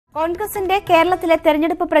കോൺഗ്രസിന്റെ കേരളത്തിലെ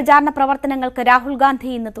തെരഞ്ഞെടുപ്പ് പ്രചാരണ പ്രവർത്തനങ്ങൾക്ക് രാഹുൽ ഗാന്ധി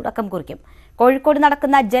ഇന്ന് തുടക്കം കുറിക്കും. കോഴിക്കോട്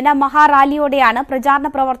നടക്കുന്ന ജനമഹാറാലിയോടെയാണ് പ്രചാരണ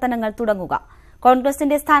പ്രവർത്തനങ്ങൾ തുടങ്ങുക.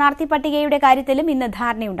 കോൺഗ്രസിന്റെ സ്ഥാനാർത്ഥി പട്ടികയുടെ കാര്യത്തിലും ഇന്ന്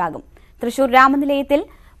ധാരണയുണ്ടാകും. തൃശൂർ രാമനിലയത്തിൽ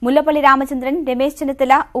മുല്ലപ്പള്ളി രാമചന്ദ്രൻ, രമേശ്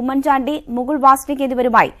ചെന്നിത്തല, ഉമ്മൻചാണ്ടി, മുകുൾ വാസ്നിക്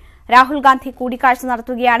എന്നിവരുമായി രാഹുൽ ഗാന്ധി കൂടിക്കാഴ്ച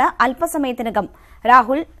നടത്തുകയാണ്. അല്പസമയത്തിനകം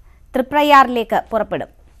രാഹുൽ തൃപ്രയാറിലേക്ക്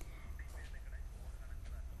പുറപ്പെടും.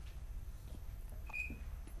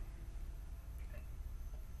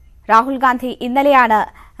 രാഹുൽ ഗാന്ധി ഇന്നലെയാണ്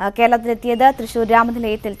കേരളത്തിലെത്തിയത്. തൃശൂർ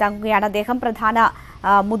രാമനിലയത്തിൽ തങ്ങുകയാണ് അദ്ദേഹം. പ്രധാന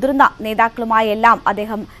മുതിർന്ന നേതാക്കളുമായി എല്ലാം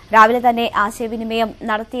അദ്ദേഹം രാവിലെ തന്നെ ആശയവിനിമയം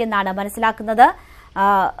നടത്തിയെന്നാണ് മനസ്സിലാക്കുന്നത്.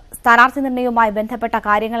 സ്ഥാനാർത്ഥി നിർണയവുമായി ബന്ധപ്പെട്ട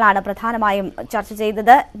കാര്യങ്ങളാണ് പ്രധാനമായും ചർച്ച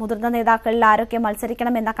ചെയ്തത്. മുതിർന്ന നേതാക്കളിൽ ആരൊക്കെ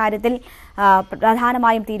മത്സരിക്കണം എന്ന കാര്യത്തിൽ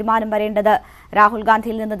പ്രധാനമായും തീരുമാനം വരേണ്ടത് രാഹുൽ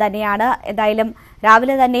ഗാന്ധിയിൽ നിന്ന് തന്നെയാണ്. എന്തായാലും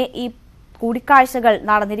രാവിലെ തന്നെ ഈ കൂടിക്കാഴ്ചകൾ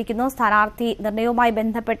നടന്നിരിക്കുന്നു. സ്ഥാനാർത്ഥി നിർണയവുമായി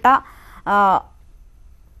ബന്ധപ്പെട്ട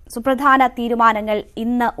സുപ്രധാന തീരുമാനങ്ങൾ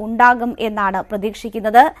ഇന്ന് ഉണ്ടാകും എന്നാണ്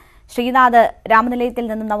പ്രതീക്ഷിക്കുന്നത്. ശ്രീനാഥ് രാമനിലയത്തിൽ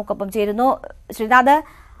നിന്നും നമുക്കൊപ്പം ചേരുന്നു. ശ്രീനാഥ്,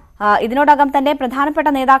 ഇതിനോടകം തന്നെ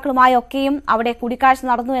പ്രധാനപ്പെട്ട നേതാക്കളുമായൊക്കെയും അവിടെ കൂടിക്കാഴ്ച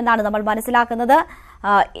നടന്നു എന്നാണ് നമ്മൾ മനസ്സിലാക്കുന്നത്.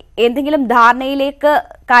 എന്തെങ്കിലും ധാരണയിലേക്ക്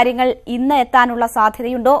കാര്യങ്ങൾ ഇന്ന് എത്താനുള്ള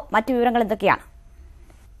സാധ്യതയുണ്ടോ? മറ്റു വിവരങ്ങൾ എന്തൊക്കെയാണ്?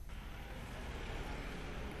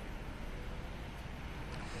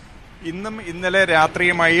 ഇന്നും ഇന്നലെ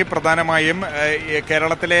രാത്രിയുമായി പ്രധാനമായും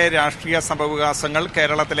കേരളത്തിലെ രാഷ്ട്രീയ സംഭവവികാസങ്ങൾ,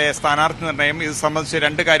 കേരളത്തിലെ സ്ഥാനാർത്ഥി നിർണയം, ഇത് സംബന്ധിച്ച്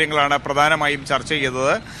രണ്ട് കാര്യങ്ങളാണ് പ്രധാനമായും ചർച്ച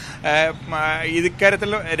ചെയ്തത്.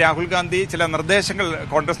 ഇക്കാര്യത്തിൽ രാഹുൽ ഗാന്ധി ചില നിർദ്ദേശങ്ങൾ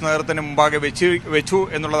കോൺഗ്രസ് നേതൃത്വത്തിന് മുമ്പാകെ വെച്ചു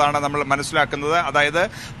എന്നുള്ളതാണ് നമ്മൾ മനസ്സിലാക്കുന്നത്. അതായത്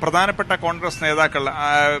പ്രധാനപ്പെട്ട കോൺഗ്രസ് നേതാക്കൾ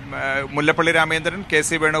മുല്ലപ്പള്ളി രാമചന്ദ്രൻ,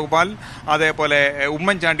 കെ.സി. വേണുഗോപാൽ, അതേപോലെ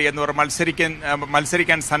ഉമ്മൻചാണ്ടി എന്നിവർ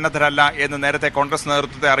മത്സരിക്കാൻ സന്നദ്ധരല്ല എന്ന് നേരത്തെ കോൺഗ്രസ്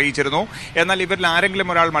നേതൃത്വത്തെ അറിയിച്ചിരുന്നു. എന്നാൽ ഇവരിൽ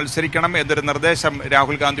ആരെങ്കിലും ഒരാൾ മത്സരിക്കണം എന്നൊരു നിർദ്ദേശം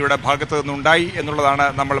രാഹുൽ ഗാന്ധിയുടെ ഭാഗത്തു നിന്നുണ്ടായി എന്നുള്ളതാണ്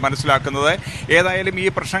നമ്മൾ മനസ്സിലാക്കുന്നത്. ഏതായാലും ഈ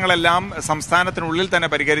പ്രശ്നങ്ങളെല്ലാം സംസ്ഥാനത്തിനുള്ളിൽ തന്നെ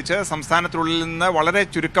പരിഹരിച്ച് സംസ്ഥാനത്തിനുള്ളിൽ നിന്ന് വളരെ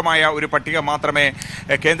ചുരുക്കമായ ഒരു പട്ടിക മാത്രമേ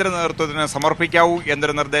കേന്ദ്ര നേതൃത്വത്തിന് സമർപ്പിക്കാവൂ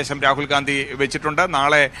എന്നൊരു നിർദ്ദേശം രാഹുൽ ഗാന്ധി വെച്ചിട്ടുണ്ട്.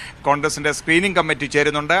 നാളെ കോൺഗ്രസിന്റെ സ്ക്രീനിംഗ് കമ്മിറ്റി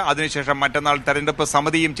ചേരുന്നുണ്ട്. അതിനുശേഷം മറ്റന്നാൾ തെരഞ്ഞെടുപ്പ്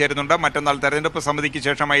സമിതിയും ചേരുന്നുണ്ട്. മറ്റന്നാൾ തെരഞ്ഞെടുപ്പ് സമിതിക്ക്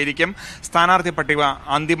ശേഷമായിരിക്കും സ്ഥാനാർത്ഥി പട്ടിക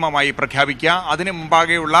അന്തിമമായി പ്രഖ്യാപിക്കുക. അതിന്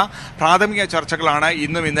മുമ്പാകെയുള്ള പ്രാഥമിക ചർച്ചകളാണ്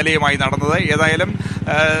ഇന്നും ഇന്നലെയുമായി നടന്നത്. ഏതായാലും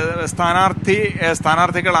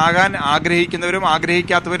സ്ഥാനാർത്ഥികളാകാൻ ആഗ്രഹിക്കുന്നവരും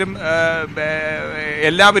ആഗ്രഹിക്കാത്തവരും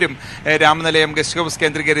എല്ലാവരും രാമനിലയം ഗസ്റ്റ് ഹൌസ്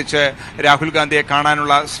കേന്ദ്രീകരിച്ച് രാഹുൽ ഗാന്ധിയെ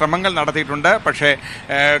കാണാനുള്ള ശ്രമങ്ങൾ നടത്തിയിട്ടുണ്ട്. പക്ഷേ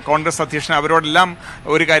കോൺഗ്രസ് അധ്യക്ഷൻ അവരോടെല്ലാം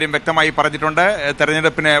ഒരു കാര്യം വ്യക്തമായി പറഞ്ഞിട്ടുണ്ട്.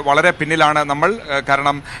 തെരഞ്ഞെടുപ്പിന് വളരെ പിന്നിലാണ് നമ്മൾ.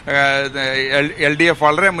 കാരണം LDF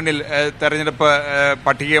വളരെ മുന്നിൽ തെരഞ്ഞെടുപ്പ്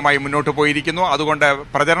പട്ടികയുമായി മുന്നോട്ട് പോയിരിക്കുന്നു. അതുകൊണ്ട്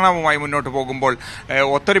പ്രചരണവുമായി മുന്നോട്ട് പോകുമ്പോൾ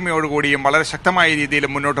ഒത്തൊരുമയോടുകൂടിയും വളരെ ശക്തമായ രീതിയിൽ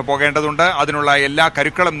മുന്നോട്ട് പോകേണ്ടതുണ്ട്. അതിനുള്ള എല്ലാ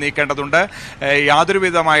കരുക്കളും നീക്കേണ്ടതുണ്ട്.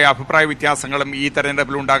 യാതൊരുവിധമായ അഭിപ്രായ വ്യത്യാസങ്ങളും ഈ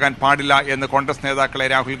തെരഞ്ഞെടുപ്പിൽ ഉണ്ടാകാൻ പാടില്ല എന്ന് കോൺഗ്രസ് നേതാക്കളെ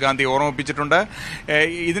രാഹുൽ ഗാന്ധി ഓർമ്മിപ്പിച്ചിട്ടുണ്ട്.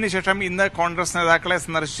 ഇതിനുശേഷം ഇന്ന് കോൺഗ്രസ് നേതാക്കളെ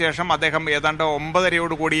സന്ദർശിച്ച ശേഷം അദ്ദേഹം ഏതാണ്ട്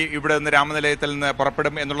 9:30 ഇവിടെ നിന്ന് രാമനിലയത്തിൽ നിന്ന്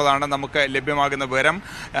പുറപ്പെടും എന്നുള്ളതാണ് നമുക്ക് ലഭ്യമാകുന്ന വിവരം.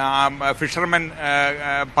 ഫിഷർമെൻ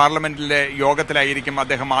പാർലമെന്റിലെ യോഗത്തിലായിരിക്കും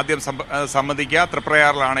അദ്ദേഹം ആദ്യം സംബന്ധിക്കുക.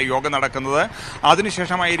 തൃപ്രയാറിലാണ് യോഗം നടക്കുന്നത്.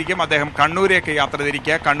 അതിനുശേഷമായിരിക്കും അദ്ദേഹം കണ്ണൂരേക്ക് യാത്ര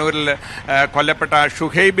തിരിക്കുക. കണ്ണൂരിൽ കൊല്ലപ്പെട്ട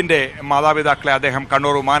ഷുഹൈബിന്റെ മാതാപിതാക്കളെ അദ്ദേഹം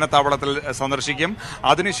കണ്ണൂർ വിമാനത്താവളത്തിൽ സന്ദർശിക്കും.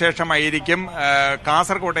 അതിനുശേഷമായിരിക്കും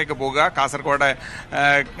കാസർകോട്ടേക്ക് പോകുക. കാസർകോട്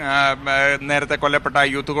നേരത്തെ കൊല്ലപ്പെട്ട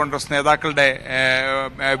യൂത്ത് കോൺഗ്രസ് നേതാക്കളുടെ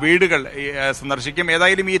വീടുകൾ സന്ദർശിക്കും.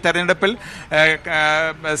 ഏതായാലും ഈ തെരഞ്ഞെടുപ്പിൽ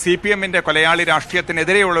CPM-ന്റെ കൊലയാളി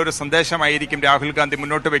രാഷ്ട്രീയത്തിനെതിരെയുള്ള ഒരു സന്ദേശമായിരിക്കും രാഹുൽ ഗാന്ധി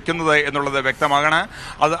മുന്നോട്ട് വെക്കുന്നത് എന്നുള്ളത് വ്യക്തമാകണം.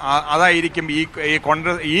 അതായിരിക്കും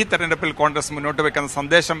ഈ തെരഞ്ഞെടുപ്പിൽ കോൺഗ്രസ് മുന്നോട്ട് വെക്കുന്ന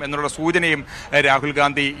സന്ദേശം എന്നുള്ള സൂചനയും രാഹുൽ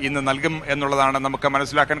ഗാന്ധി ഇന്ന് നൽകും എന്നുള്ളതാണ് നമുക്ക്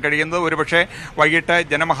മനസ്സിലാക്കാൻ കഴിയുന്നത്. ഒരുപക്ഷെ വൈകിട്ട്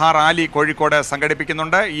ജനമഹാറാലി കോഴിക്കോട്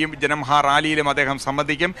സംഘടിപ്പിക്കുന്നുണ്ട്. ഈ ജനമഹാറാലിയിലും അദ്ദേഹം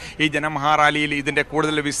സംബന്ധിക്കും. ഈ ജനമഹാറാലിയിൽ ഇതിന്റെ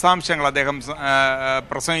കൂടുതൽ വിശദാംശങ്ങൾ അദ്ദേഹം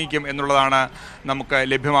പ്രസംഗിക്കും എന്നുള്ളതാണ് നമുക്ക്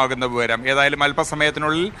ലഭ്യമാകുന്ന വിവരം. ഏതായാലും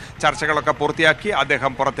അല്പസമയത്തിനുള്ളിൽ ചർച്ചകളൊക്കെ പൂർത്തിയാക്കി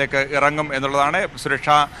അദ്ദേഹം പുറത്തേക്ക് ഇറങ്ങും എന്നുള്ളതാണ്.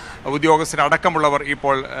 സുരക്ഷാ ഉദ്യോഗസ്ഥരടക്കമുള്ളവർ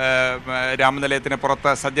ഇപ്പോൾ രാമനിലയത്തിന്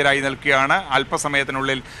പുറത്ത് സജ്ജരായി നിൽക്കുകയാണ്.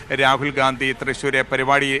 അല്പസമയത്തിനുള്ളിൽ രാഹുൽ ഗാന്ധി തൃശ്ശൂരെ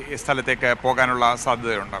പരിപാടി സ്ഥലത്തേക്ക് പോകാനുള്ള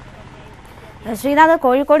സാധ്യതയുണ്ട്. ശ്രീനാഥ്,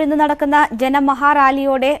 കോഴിക്കോട് ഇന്ന് നടക്കുന്ന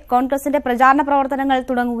ജനമഹാറാലിയോടെ കോൺഗ്രസിന്റെ പ്രചാരണ പ്രവർത്തനങ്ങൾ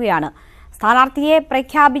തുടങ്ങുകയാണ്. സ്ഥാനാർത്ഥിയെ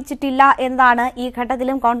പ്രഖ്യാപിച്ചിട്ടില്ല എന്നതാണ് ഈ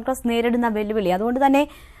ഘട്ടത്തിലും കോൺഗ്രസ് നേരിടുന്ന വെല്ലുവിളി. അതുകൊണ്ട് തന്നെ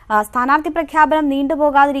സ്ഥാനാർത്ഥി പ്രഖ്യാപനം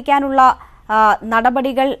നീണ്ടുപോകാതിരിക്കാനുള്ള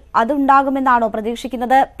നടപടികൾ അതുണ്ടാകുമെന്നാണോ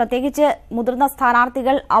പ്രതീക്ഷിക്കുന്നത്? പ്രത്യേകിച്ച് മുതിർന്ന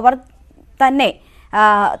സ്ഥാനാർത്ഥികൾ അവർ തന്നെ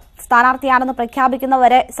സ്ഥാനാർത്ഥിയാണെന്ന്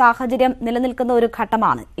പ്രഖ്യാപിക്കുന്നവരെ സാഹചര്യം നിലനിൽക്കുന്ന ഒരു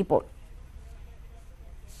ഘട്ടമാണ് ഇപ്പോൾ.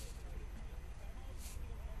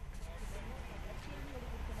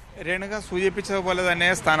 രേണുക സൂചിപ്പിച്ചതുപോലെ തന്നെ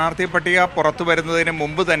സ്ഥാനാർത്ഥി പട്ടിക പുറത്തു വരുന്നതിന്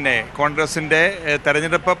മുമ്പ് തന്നെ കോൺഗ്രസിന്റെ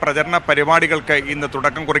തെരഞ്ഞെടുപ്പ് പ്രചരണ പരിപാടികൾക്ക് ഇന്ന്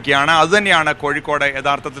തുടക്കം കുറിക്കുകയാണ്. അതുതന്നെയാണ് കോഴിക്കോട്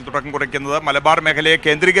യഥാർത്ഥത്തിൽ തുടക്കം കുറിക്കുന്നത്. മലബാർ മേഖലയെ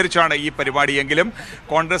കേന്ദ്രീകരിച്ചാണ് ഈ പരിപാടിയെങ്കിലും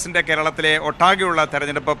കോൺഗ്രസിന്റെ കേരളത്തിലെ ഒട്ടാകെയുള്ള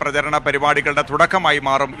തെരഞ്ഞെടുപ്പ് പ്രചരണ പരിപാടികളുടെ തുടക്കമായി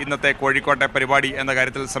മാറും ഇന്നത്തെ കോഴിക്കോട്ടെ പരിപാടി എന്ന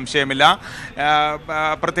കാര്യത്തിൽ സംശയമില്ല.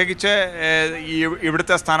 പ്രത്യേകിച്ച്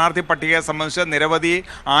ഇവിടുത്തെ സ്ഥാനാർത്ഥി പട്ടികയെ സംബന്ധിച്ച് നിരവധി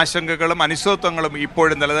ആശങ്കകളും അനിശ്ചിതത്വങ്ങളും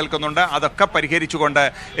ഇപ്പോഴും നിലനിൽക്കുന്നുണ്ട്. അതൊക്കെ പരിഹരിച്ചുകൊണ്ട്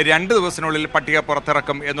 2 ദിവസത്തിനുള്ളിൽ പട്ടിക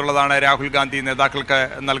പുറത്തിറക്കും എന്നുള്ളതാണ് രാഹുൽ ഗാന്ധി നേതാക്കൾക്ക്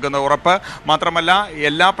നൽകുന്ന ഉറപ്പ്. മാത്രമല്ല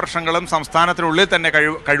എല്ലാ പ്രശ്നങ്ങളും സംസ്ഥാനത്തിനുള്ളിൽ തന്നെ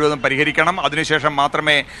കഴിവതും പരിഹരിക്കണം. അതിനുശേഷം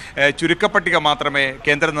മാത്രമേ ചുരുക്കപ്പട്ടിക മാത്രമേ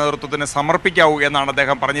കേന്ദ്ര നേതൃത്വത്തിന് സമർപ്പിക്കാവൂ എന്നാണ്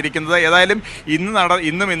അദ്ദേഹം പറഞ്ഞിരിക്കുന്നത്. ഏതായാലും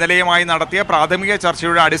ഇന്നും ഇന്നലെയുമായി നടത്തിയ പ്രാഥമിക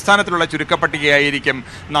ചർച്ചയുടെ അടിസ്ഥാനത്തിലുള്ള ചുരുക്കപ്പട്ടികയായിരിക്കും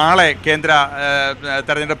നാളെ കേന്ദ്ര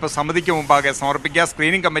തെരഞ്ഞെടുപ്പ് സമിതിക്ക് മുമ്പാകെ സമർപ്പിക്കുക,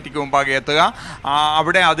 സ്ക്രീനിംഗ് കമ്മിറ്റിക്ക് മുമ്പാകെ എത്തുക.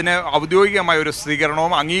 അവിടെ അതിന് ഔദ്യോഗികമായ ഒരു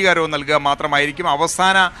സ്വീകരണവും അംഗീകാരവും നൽകുക മാത്രമായിരിക്കും.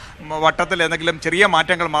 അവസാന വട്ടത്തിൽ എന്തെങ്കിലും ചെറിയ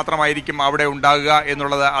മാറ്റങ്ങൾ മാത്രമായിരിക്കും അവിടെ ഉണ്ടാകുക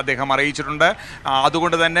എന്നുള്ളത് അദ്ദേഹം അറിയിച്ചിട്ടുണ്ട്.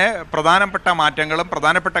 അതുകൊണ്ട് തന്നെ പ്രധാനപ്പെട്ട മാറ്റങ്ങളും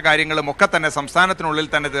പ്രധാനപ്പെട്ട കാര്യങ്ങളും ഒക്കെ തന്നെ സംസ്ഥാനത്തിനുള്ളിൽ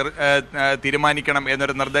തന്നെ തീരുമാനിക്കണം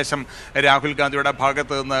എന്നൊരു നിർദ്ദേശം രാഹുൽ ഗാന്ധിയുടെ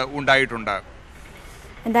ഭാഗത്ത് നിന്ന് ഉണ്ടായിട്ടുണ്ട്.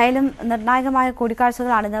 എന്തായാലും നിർണായകമായ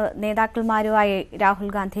കൂടിക്കാഴ്ചകളാണ് നേതാക്കന്മാരുമായി രാഹുൽ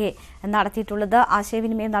ഗാന്ധി നടത്തിയിട്ടുള്ളത്.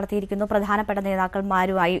 ആശയവിനിമയം നടത്തിയിരിക്കുന്നു പ്രധാനപ്പെട്ട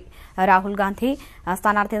നേതാക്കന്മാരുമായി രാഹുൽ ഗാന്ധി.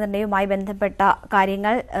 സ്ഥാനാർത്ഥി നിർണയവുമായി ബന്ധപ്പെട്ട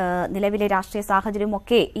കാര്യങ്ങൾ, നിലവിലെ രാഷ്ട്രീയ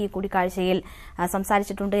സാഹചര്യമൊക്കെ ഈ കൂടിക്കാഴ്ചയിൽ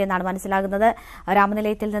സംസാരിച്ചിട്ടുണ്ട് എന്നാണ് മനസ്സിലാകുന്നത്.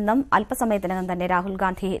 രാമനിലയത്തിൽ നിന്നും അല്പസമയത്തിനകം തന്നെ രാഹുൽ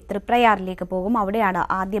ഗാന്ധി തൃപ്രയാറിലേക്ക് പോകും. അവിടെയാണ്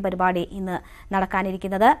ആദ്യ പരിപാടി ഇന്ന്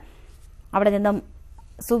നടക്കാനിരിക്കുന്നത്. അവിടെ നിന്നും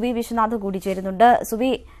സുവി വിശ്വനാഥ് കൂടി ചേരുന്നുണ്ട്. സുവി,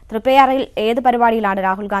 തൃപ്രയാറിൽ ഏത് പരിപാടിയിലാണ്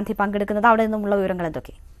രാഹുൽ ഗാന്ധി പങ്കെടുക്കുന്നത്? അവിടെ നിന്നുമുള്ള വിവരങ്ങൾ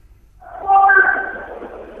എന്തൊക്കെ?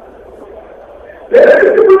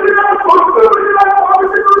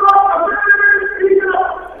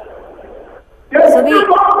 സുവി,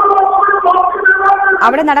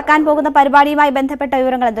 അവിടെ നടക്കാൻ പോകുന്ന പരിപാടിയുമായി ബന്ധപ്പെട്ട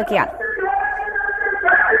വിവരങ്ങൾ എന്തൊക്കെയാണ്?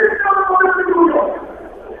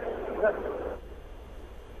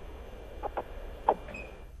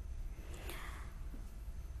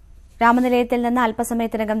 രാമനിലയത്തിൽ നിന്ന്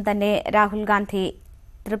അല്പസമയത്തിനകം തന്നെ രാഹുൽ ഗാന്ധി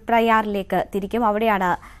തൃപ്രയാറിലേക്ക് തിരിക്കും. അവിടെയാണ്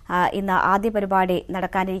ഇന്ന് ആദ്യ പരിപാടി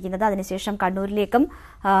നടക്കാനിരിക്കുന്നത്. അതിനുശേഷം കണ്ണൂരിലേക്കും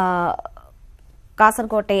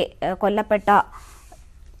കാസർകോട്ടെ കൊല്ലപ്പെട്ട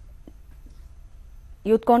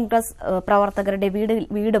യൂത്ത് കോൺഗ്രസ് പ്രവർത്തകരുടെ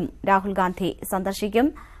വീടും രാഹുൽ ഗാന്ധി സന്ദർശിക്കും.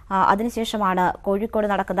 അതിനുശേഷമാണ് കോഴിക്കോട്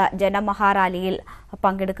നടക്കുന്ന ജനമഹാറാലിയിൽ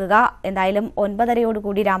പങ്കെടുക്കുക. എന്തായാലും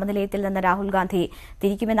 9:30 രാമനിലയത്തിൽ നിന്ന് രാഹുൽ ഗാന്ധി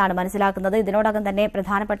തിരിക്കുമെന്നാണ് മനസ്സിലാക്കുന്നത്. ഇതിനോടകം തന്നെ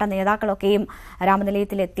പ്രധാനപ്പെട്ട നേതാക്കളൊക്കെയും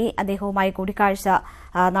രാമനിലയത്തിലെത്തി അദ്ദേഹവുമായി കൂടിക്കാഴ്ച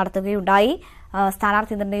നടത്തുകയുണ്ടായി.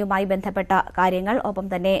 സ്ഥാനാർത്ഥി നിർണയവുമായി ബന്ധപ്പെട്ട കാര്യങ്ങൾ, ഒപ്പം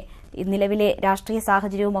തന്നെ നിലവിലെ രാഷ്ട്രീയ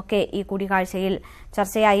സാഹചര്യവുമൊക്കെ ഈ കൂടിക്കാഴ്ചയിൽ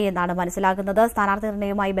ചർച്ചയായി എന്നാണ് മനസ്സിലാക്കുന്നത്. സ്ഥാനാർത്ഥി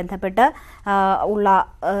നിർണയവുമായി ബന്ധപ്പെട്ട് ഉള്ള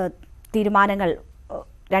തീരുമാനങ്ങൾ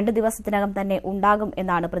 2 ദിവസത്തിനകം തന്നെ ഉണ്ടാകും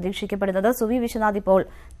എന്നാണ് പ്രതീക്ഷിക്കപ്പെടുന്നത്. സുവി വിശ്വനാഥ് ഇപ്പോൾ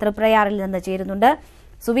തൃപ്രയാറിൽ നിന്ന് ചേരുന്നുണ്ട്.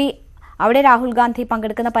 സുവി, അവിടെ രാഹുൽ ഗാന്ധി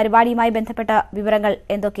പങ്കെടുക്കുന്ന പരിപാടിയുമായി ബന്ധപ്പെട്ട വിവരങ്ങൾ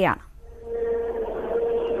എന്തൊക്കെയാണ്?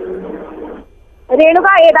 രേണുക,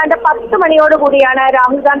 ഏതാണ്ട് 10 മണിയോടുകൂടിയാണ്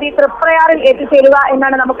രാഹുൽ ഗാന്ധി തൃപ്രയാറിൽ എത്തിച്ചേരുക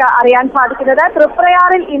എന്നാണ് നമുക്ക് അറിയാൻ സാധിക്കുന്നത്.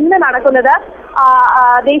 തൃപ്രയാറിൽ ഇന്ന് നടക്കുന്നത്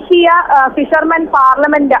ദേശീയ ഫിഷർമെൻ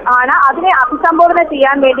പാർലമെന്റ് ആണ്. അതിനെ അഭിസംബോധന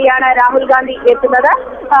ചെയ്യാൻ വേണ്ടിയാണ് രാഹുൽ ഗാന്ധി എത്തുന്നത്.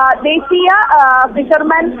 ദേശീയ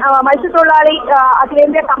ഫിഷർമെൻ മത്സ്യത്തൊഴിലാളി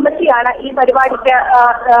അഖിലേന്ത്യാ കമ്മിറ്റിയാണ് ഈ പരിപാടിക്ക്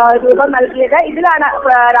രൂപം നൽകിയത്. ഇതിലാണ്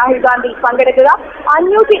രാഹുൽ ഗാന്ധി പങ്കെടുക്കുക.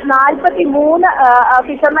 543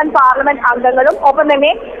 ഫിഷർമെൻ പാർലമെന്റ് അംഗങ്ങളും ഒപ്പം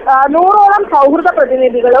തന്നെ 100ഓളം സൗഹൃദ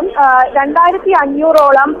പ്രതിനിധികളും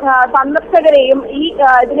 2500ഓളം സന്ദർശകരെയും ഈ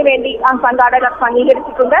ഇതിനു വേണ്ടി സംഘാടകർ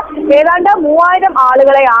അംഗീകരിച്ചിട്ടുണ്ട്. ഏതാണ്ട് 3000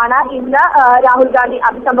 ആളുകളെയാണ് ഇന്ന് രാഹുൽ ഗാന്ധി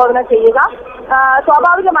അഭിസംബോധന ചെയ്യുക.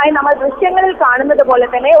 സ്വാഭാവികമായി നമ്മൾ ദൃശ്യങ്ങളിൽ കാണുന്നത് പോലെ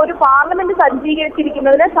തന്നെ ഒരു പാർലമെന്റ്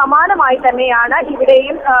സജ്ജീകരിച്ചിരിക്കുന്നതിന് സമാനമായി തന്നെയാണ്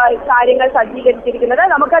ഇവിടെയും കാര്യങ്ങൾ സജ്ജീകരിച്ചിരിക്കുന്നത്.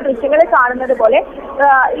 നമുക്ക് ദൃശ്യങ്ങളിൽ കാണുന്നത് പോലെ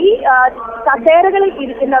ഈ കസേരകളിൽ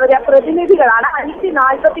ഇരിക്കുന്നവര് പ്രതിനിധികളാണ്.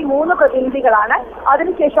 543 പ്രതിനിധികളാണ്.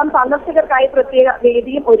 അതിനുശേഷം സന്ദർശകർക്കായി പ്രത്യേക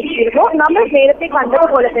വേദിയും ഒരുക്കിയിരുന്നു. നമ്മൾ നേരത്തെ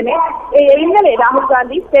കണ്ടതുപോലെ തന്നെ ഇന്നലെ രാഹുൽ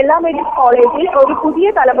ഗാന്ധി സ്റ്റെല്ല മെഡിക്കൽ കോളേജിൽ ഒരു പുതിയ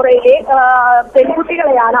തലമുറയിലെ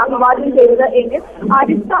പെൺകുട്ടികളെയാണ് അഭിവാദ്യം ചെയ്തത് എങ്കിൽ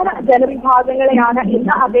അടിസ്ഥാന ജനവിഭാഗങ്ങളെയാണ്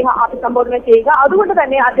ഇന്ന് അദ്ദേഹം അഭിസംബോധന ചെയ്യുക. അതുകൊണ്ട്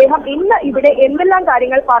തന്നെ അദ്ദേഹം ഇന്ന് ഇവിടെ എന്തെല്ലാം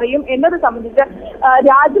കാര്യങ്ങൾ പറയും എന്നത് സംബന്ധിച്ച്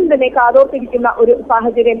രാജ്യം തന്നെ കാതോർത്തിരിക്കുന്ന ഒരു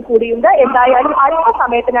സാഹചര്യം കൂടിയുണ്ട്. എന്തായാലും അല്പ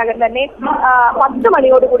സമയത്തിനകം തന്നെ 10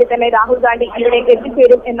 മണിയോടുകൂടി തന്നെ രാഹുൽ ഗാന്ധി ഇവിടെ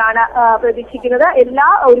എത്തിച്ചേരും എന്നാണ് പ്രതീക്ഷിക്കുന്നത്. എല്ലാ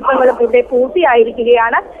ഒരുക്കങ്ങളും ഇവിടെ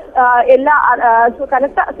പൂർത്തിയായിരിക്കുകയാണ്. എല്ലാ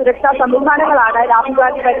കനത്ത സുരക്ഷാ സംവിധാനങ്ങളാണ് രാഹുൽ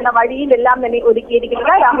ഗാന്ധി വരുന്ന വഴിയിലെല്ലാം തന്നെ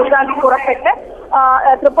ഒരുക്കിയിരിക്കുന്നത്. രാഹുൽ ഗാന്ധി പുറപ്പെട്ട്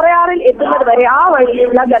തൃപ്രയാറിൽ എത്തുന്നത് വരെ ആ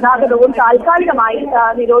വഴിയിലുള്ള ഗതാഗതവും താൽക്കാലികമായി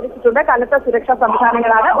നിരോധിച്ചിട്ടുണ്ട്. കനത്ത സുരക്ഷാ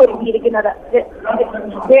സംവിധാനങ്ങളാണ് ഒരുക്കിയിരിക്കുന്നത്.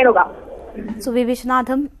 രേണുക. സുവി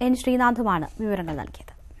വിശ്വനാഥും എൻ ശ്രീനാഥുമാണ് വിവരങ്ങൾ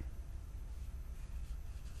നൽകിയത്.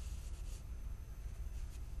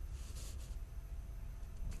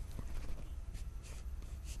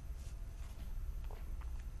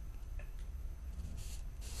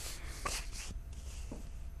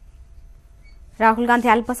 രാഹുൽ ഗാന്ധി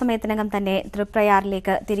അല്പസമയത്തിനകം തന്നെ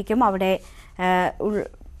തൃപ്രയാറിലേക്ക് തിരിക്കും. അവിടെ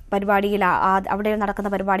നടക്കുന്ന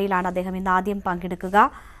പരിപാടിയിലാണ് അദ്ദേഹം ഇന്ന് ആദ്യം പങ്കെടുക്കുക.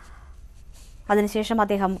 അതിനുശേഷം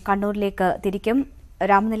അദ്ദേഹം കണ്ണൂരിലേക്ക് തിരിക്കും.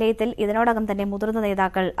 രാമനിലയത്തിൽ ഇതിനോടകം തന്നെ മുതിർന്ന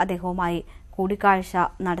നേതാക്കൾ അദ്ദേഹവുമായി കൂടിക്കാഴ്ച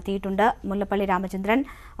നടത്തിയിട്ടുണ്ട്. മുല്ലപ്പള്ളി രാമചന്ദ്രൻ,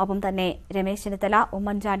 ഒപ്പം തന്നെ രമേശ് ചെന്നിത്തല,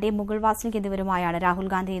 ഉമ്മൻചാണ്ടി, മുകുൾ വാസ്നിക് എന്നിവരുമായാണ് രാഹുൽ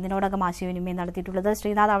ഗാന്ധി ഇതിനോടകം ആശയവിനിമയം നടത്തിയിട്ടുള്ളത്.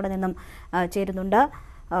 ശ്രീനാഥ് അവിടെ നിന്നും ചേരുന്നുണ്ട്.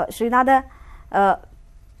 ശ്രീനാഥ്,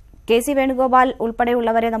 കെ.സി. വേണുഗോപാൽ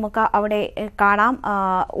ഉൾപ്പെടെയുള്ളവരെ നമുക്ക് അവിടെ കാണാം.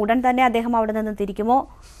 ഉടൻ തന്നെ അദ്ദേഹം അവിടെ നിന്ന് തിരിക്കുമോ?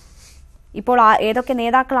 ഇപ്പോൾ ഏതൊക്കെ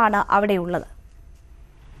നേതാക്കളാണ് അവിടെയുള്ളത്?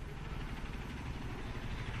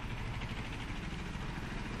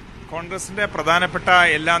 കോൺഗ്രസിന്റെ പ്രധാനപ്പെട്ട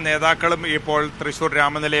എല്ലാ നേതാക്കളും ഇപ്പോൾ തൃശൂർ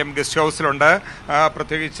രാമനിലയം ഗസ്റ്റ് ഹൌസിലുണ്ട്.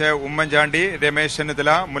 പ്രത്യേകിച്ച് ഉമ്മൻചാണ്ടി, രമേശ്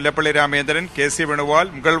ചെന്നിത്തല, മുല്ലപ്പള്ളി രാമചന്ദ്രൻ, കെ.സി. വേണുഗോപാൽ,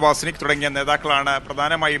 മുകുൾ വാസ്നിക് തുടങ്ങിയ നേതാക്കളാണ്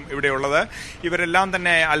പ്രധാനമായും ഇവിടെയുള്ളത്. ഇവരെല്ലാം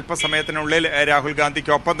തന്നെ അല്പസമയത്തിനുള്ളിൽ രാഹുൽ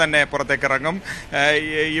ഗാന്ധിക്കൊപ്പം തന്നെ പുറത്തേക്കിറങ്ങും.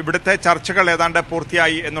 ഇവിടുത്തെ ചർച്ചകൾ ഏതാണ്ട്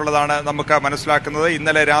പൂർത്തിയായി എന്നുള്ളതാണ് നമുക്ക് മനസ്സിലാക്കുന്നത്.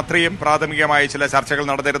 ഇന്നലെ രാത്രിയും പ്രാഥമികമായി ചില ചർച്ചകൾ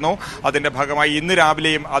നടന്നിരുന്നു. അതിന്റെ ഭാഗമായി ഇന്ന്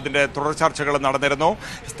രാവിലെയും അതിന്റെ തുടർ ചർച്ചകൾ നടന്നിരുന്നു.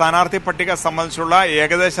 സ്ഥാനാർത്ഥി പട്ടിക സംബന്ധിച്ചുള്ള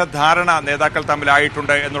ഏകദേശ ധാരണ നേതാക്കൾ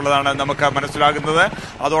തമ്മിലായിട്ടുണ്ട് എന്നുള്ളതാണ് നമുക്ക് മനസ്സിലാകുന്നത്.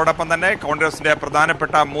 അതോടൊപ്പം തന്നെ കോൺഗ്രസിന്റെ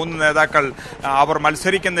പ്രധാനപ്പെട്ട 3 നേതാക്കൾ അവർ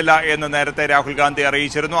മത്സരിക്കുന്നില്ല എന്ന് നേരത്തെ രാഹുൽ ഗാന്ധി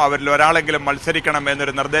അറിയിച്ചിരുന്നു. അവരിൽ ഒരാളെങ്കിലും മത്സരിക്കണം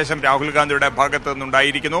എന്നൊരു നിർദ്ദേശം രാഹുൽ ഗാന്ധിയുടെ ഭാഗത്തു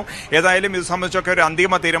നിന്നുണ്ടായിരിക്കുന്നു. ഏതായാലും ഇത് സംബന്ധിച്ചൊക്കെ ഒരു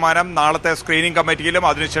അന്തിമ തീരുമാനം നാളത്തെ സ്ക്രീനിംഗ് കമ്മിറ്റിയിലും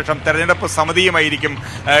അതിനുശേഷം തെരഞ്ഞെടുപ്പ് സമിതിയുമായിരിക്കും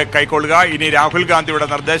കൈക്കൊള്ളുക. ഇനി രാഹുൽ ഗാന്ധിയുടെ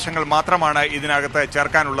നിർദ്ദേശങ്ങൾ മാത്രമാണ് ഇതിനകത്ത്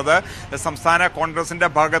ചേർക്കാനുള്ളത്. സംസ്ഥാന കോൺഗ്രസിന്റെ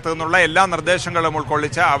ഭാഗത്തു നിന്നുള്ള എല്ലാ നിർദ്ദേശങ്ങളും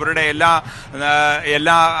ഉൾക്കൊള്ളിച്ച് അവരുടെ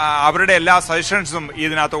എല്ലാ സജഷൻസും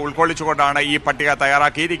ഇതിനകത്ത് ഉൾക്കൊള്ളിച്ചുകൊണ്ടാണ് ഈ പട്ടിക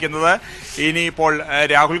തയ്യാറാക്കിയിരിക്കുന്നത്. ഇനിയിപ്പോൾ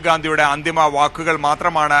രാഹുൽ ഗാന്ധിയുടെ അന്തിമ വാക്കുകൾ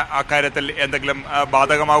മാത്രമാണ് അക്കാര്യത്തിൽ എന്തെങ്കിലും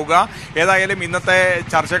ബാധകമാവുക. ഏതായാലും ഇന്നത്തെ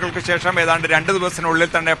ചർച്ചകൾക്ക് ശേഷം ഏതാണ്ട് 2 ദിവസത്തിനുള്ളിൽ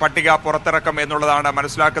തന്നെ പട്ടിക പുറത്തിറക്കും എന്നുള്ളതാണ്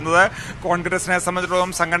മനസ്സിലാക്കുന്നത്. കോൺഗ്രസിനെ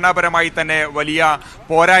സംബന്ധിച്ചിടത്തോളം സംഘടനാപരമായി തന്നെ വലിയ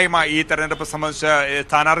പോരായ്മ ഈ തെരഞ്ഞെടുപ്പ് സംബന്ധിച്ച്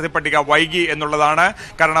സ്ഥാനാർത്ഥി പട്ടിക വൈകി എന്നുള്ളതാണ്.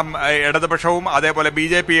 കാരണം ഇടതുപക്ഷവും അതേപോലെ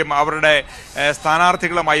BJPയും അവരുടെ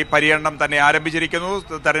സ്ഥാനാർത്ഥികളുമായി പര്യടനം തന്നെ ആരംഭിച്ചിരിക്കുന്നു.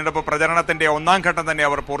 തെരഞ്ഞെടുപ്പ് പ്രചരണത്തിന്റെ 1ാം ഘട്ടം തന്നെ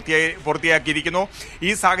അവർ പൂർത്തിയാക്കിയിരിക്കുന്നു.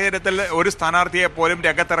 ഈ സാഹചര്യത്തിൽ ഒരു സ്ഥാനാർത്ഥിയെ പോലും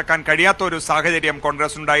രംഗത്തിറക്കാൻ കഴിയാത്ത ഒരു സാഹചര്യം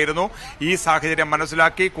കോൺഗ്രസിനുണ്ടായിരുന്നു. ഈ സാഹചര്യം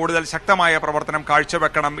മനസ്സിലാക്കി കൂടുതൽ ശക്തമായ പ്രവർത്തനം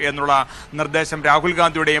കാഴ്ചവെക്കണം എന്നുള്ള നിർദ്ദേശം രാഹുൽ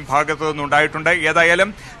ഗാന്ധിയുടെയും ഭാഗത്തു നിന്നുണ്ടായിട്ടുണ്ട്. ഏതായാലും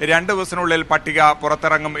 2 ദിവസത്തിനുള്ളിൽ പട്ടിക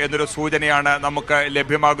പുറത്തിറങ്ങും എന്നൊരു സൂചനയാണ് നമുക്ക്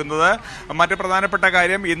ലഭ്യമാകുന്നത്. മറ്റ് പ്രധാനപ്പെട്ട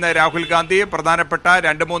കാര്യം, ഇന്ന് രാഹുൽ ഗാന്ധി പ്രധാനപ്പെട്ട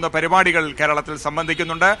 2-3 പരിപാടികൾ കേരളത്തിൽ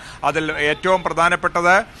സംബന്ധിക്കുന്നുണ്ട്. അതിൽ ഏറ്റവും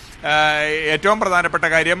പ്രധാനപ്പെട്ട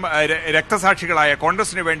കാര്യം രക്തസാക്ഷികളായ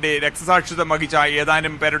കോൺഗ്രസിന് വേണ്ടി രക്തസാക്ഷിത്വം വഹിച്ച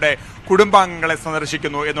ഏതാനും പേരുടെ കുടുംബാംഗങ്ങളെ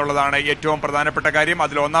സന്ദർശിക്കുന്നു എന്നുള്ളതാണ് ഏറ്റവും പ്രധാനപ്പെട്ട കാര്യം.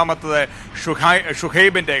 അതിൽ ഒന്നാമത്തത്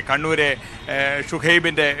ഷുഹൈബിന്റെ കണ്ണൂരെ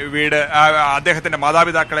ഷുഹൈബിന്റെ വീട്, അദ്ദേഹത്തിന്റെ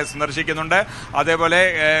മാതാപിതാക്കളെ സന്ദർശിക്കുന്നുണ്ട്. അതേപോലെ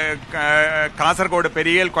കാസർഗോഡ്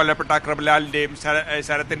പെരിയയിൽ കൊല്ലപ്പെട്ട കൃപലാലിന്റെയും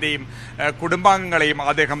ശരത്തിന്റെയും കുടുംബാംഗങ്ങളെയും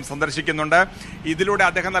അദ്ദേഹം സന്ദർശിക്കുന്നുണ്ട്. ഇതിലൂടെ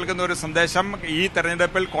അദ്ദേഹം നൽകുന്ന ഒരു സന്ദേശം, ഈ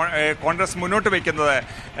തെരഞ്ഞെടുപ്പിൽ കോൺഗ്രസ് മുന്നോട്ട് വയ്ക്കുന്നത്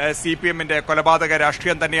CPMന്റെ കൊലപാതക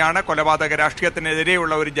രാഷ്ട്രീയം തന്നെയാണ്. കൊലപാതക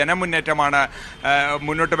രാഷ്ട്രീയത്തിനെതിരെയുള്ള ഒരു ജനമുന്നേറ്റമാണ്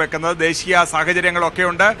മുന്നോട്ട് വെക്കുന്നത്. ദേശീയ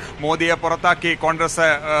സാഹചര്യങ്ങളൊക്കെയുണ്ട്. മോദിയെ പുറത്താക്കി കോൺഗ്രസ്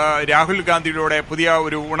രാഹുൽ ഗാന്ധിയിലൂടെ പുതിയ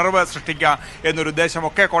ഒരു ഉണർവ് സൃഷ്ടിക്കുക എന്നൊരു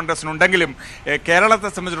ഉദ്ദേശമൊക്കെ കോൺഗ്രസിനുണ്ടെങ്കിലും കേരളത്തെ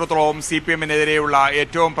സംബന്ധിച്ചിടത്തോളം CPMനെതിരെയുള്ള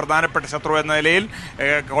ഏറ്റവും പ്രധാനപ്പെട്ട ശത്രു എന്ന നിലയിൽ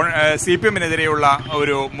CPMനെതിരെയുള്ള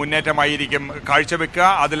ഒരു മുന്നേറ്റമായിരിക്കും കാഴ്ചവെക്കുക.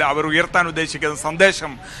 അതിൽ അവർ ഉയർത്താൻ ഉദ്ദേശിക്കുന്ന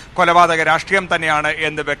സന്ദേശം കൊലപാതക രാഷ്ട്രീയം തന്നെയാണ്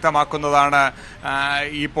എന്ന് വ്യക്തമാക്കുന്നതാണ്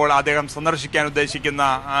ഇപ്പോൾ അദ്ദേഹം സന്ദർശിക്കാൻ ഉദ്ദേശിക്കുന്ന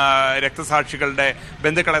രക്തസാക്ഷികളുടെ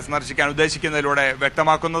ബന്ധുക്കളെ സന്ദർശിക്കാൻ ഉദ്ദേശിക്കുന്നതിലൂടെ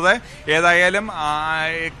വ്യക്തമാക്കുന്നത്. ഏതായാലും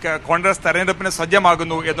കോൺഗ്രസ് തെരഞ്ഞെടുപ്പിന്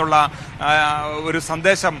സജ്ജമാകുന്നു എന്നുള്ള ഒരു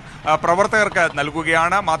സന്ദേശം പ്രവർത്തകർക്ക്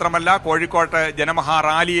നൽകുകയാണ്. മാത്രമല്ല, കോഴിക്കോട്ട് ജനമഹാ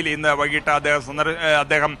റാലിയിൽ ഇന്ന് വൈകിട്ട്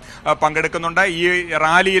അദ്ദേഹം പങ്കെടുക്കുന്നുണ്ട്. ഈ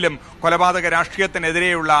റാലിയിലും കൊലപാതക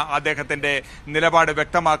രാഷ്ട്രീയത്തിനെതിരെയുള്ള അദ്ദേഹത്തിന്റെ നിലപാട്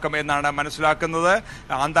വ്യക്തമാക്കും എന്നാണ് മനസ്സിലാക്കുന്നത്.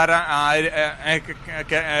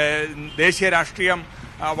 ദേശീയ രാഷ്ട്രീയം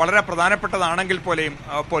വളരെ പ്രധാനപ്പെട്ടതാണെങ്കിൽ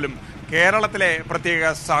പോലും കേരളത്തിലെ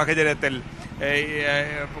പ്രത്യേക സാഹചര്യത്തിൽ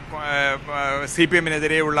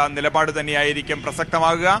CPM-നെതിരെയുള്ള നിലപാട് തന്നെയായിരിക്കും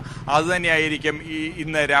പ്രസക്തമാകുക. അതുതന്നെയായിരിക്കും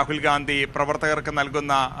ഇന്ന് രാഹുൽ ഗാന്ധി പ്രവർത്തകർക്ക്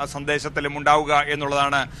നൽകുന്ന സന്ദേശത്തിലും ഉണ്ടാവുക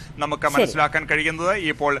എന്നുള്ളതാണ് നമുക്ക് മനസ്സിലാക്കാൻ കഴിയുന്നത്.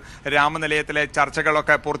 ഇപ്പോൾ രാമനിലയത്തിലെ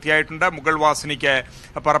ചർച്ചകളൊക്കെ പൂർത്തിയായിട്ടുണ്ട്. മുഗൾ വാസിനിക്ക്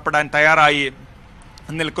പുറപ്പെടാൻ തയ്യാറായി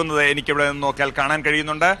നിൽക്കുന്നത് എനിക്കിവിടെ നിന്ന് നോക്കിയാൽ കാണാൻ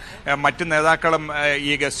കഴിയുന്നുണ്ട്. മറ്റു നേതാക്കളും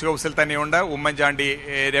ഈ ഗസ്റ്റ് ഹൗസിൽ തന്നെയുണ്ട്. ഉമ്മൻചാണ്ടി,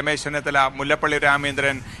 രമേശ് ചെന്നിത്തല, മുല്ലപ്പള്ളി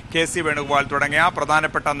രാമചന്ദ്രൻ, KC വേണുഗോപാൽ തുടങ്ങിയ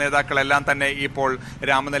പ്രധാനപ്പെട്ട നേതാക്കളെല്ലാം തന്നെ ഇപ്പോൾ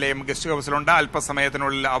രാമനിലയം ഗസ്റ്റ് ഹൗസിലുണ്ട്.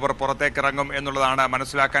 അല്പസമയത്തിനുള്ളിൽ അവർ പുറത്തേക്കിറങ്ങും എന്നുള്ളതാണ്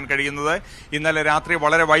മനസ്സിലാക്കാൻ കഴിയുന്നത്. ഇന്നലെ രാത്രി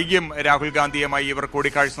വളരെ വൈകിയും രാഹുൽ ഗാന്ധിയുമായി ഇവർ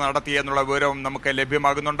കൂടിക്കാഴ്ച നടത്തി എന്നുള്ള വിവരവും നമുക്ക്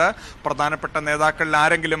ലഭ്യമാകുന്നുണ്ട്. പ്രധാനപ്പെട്ട നേതാക്കളിൽ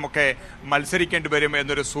ആരെങ്കിലും ഒക്കെ മത്സരിക്കേണ്ടി വരും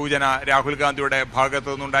എന്നൊരു സൂചന രാഹുൽ ഗാന്ധിയുടെ ഭാഗത്തു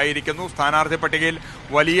നിന്നുണ്ടായിരിക്കുന്നു. സ്ഥാനാർത്ഥി പട്ടികയിൽ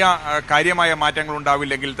വലിയ കാര്യമായ മാറ്റങ്ങൾ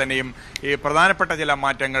ഉണ്ടാവില്ലെങ്കിൽ തന്നെയും ഈ പ്രധാനപ്പെട്ട ചില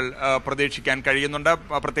മാറ്റങ്ങൾ പ്രതീക്ഷിക്കാൻ കഴിയുന്നുണ്ട്.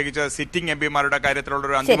 പ്രത്യേകിച്ച് സിറ്റിംഗ് MP-മാരുടെ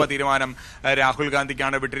കാര്യത്തിലുള്ളൊരു അന്തിമ തീരുമാനം രാഹുൽ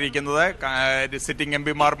ഗാന്ധിക്കാണ് വിട്ടിരിക്കുന്നത്. സിറ്റിംഗ്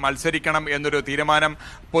MP-മാർ മത്സരിക്കണം എന്നൊരു തീരുമാനം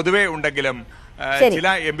പൊതുവെ ഉണ്ടെങ്കിലും ചില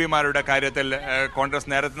MP-മാരുടെ കാര്യത്തിൽ കോൺഗ്രസ്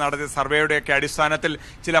നേരത്തെ നടത്തിയ സർവേയുടെയൊക്കെ അടിസ്ഥാനത്തിൽ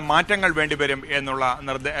ചില മാറ്റങ്ങൾ വേണ്ടിവരും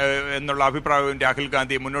എന്നുള്ള അഭിപ്രായവും രാഹുൽ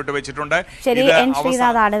ഗാന്ധി മുന്നോട്ട് വെച്ചിട്ടുണ്ട്. ശരി, N.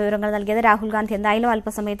 ശ്രീനാഥാണ് വിവരങ്ങൾ നൽകിയത്. രാഹുൽ ഗാന്ധി എന്തായാലും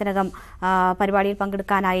അല്പസമയത്തിനകം പരിപാടിയിൽ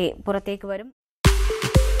പങ്കെടുക്കാനായി പുറത്തേക്ക് വരും.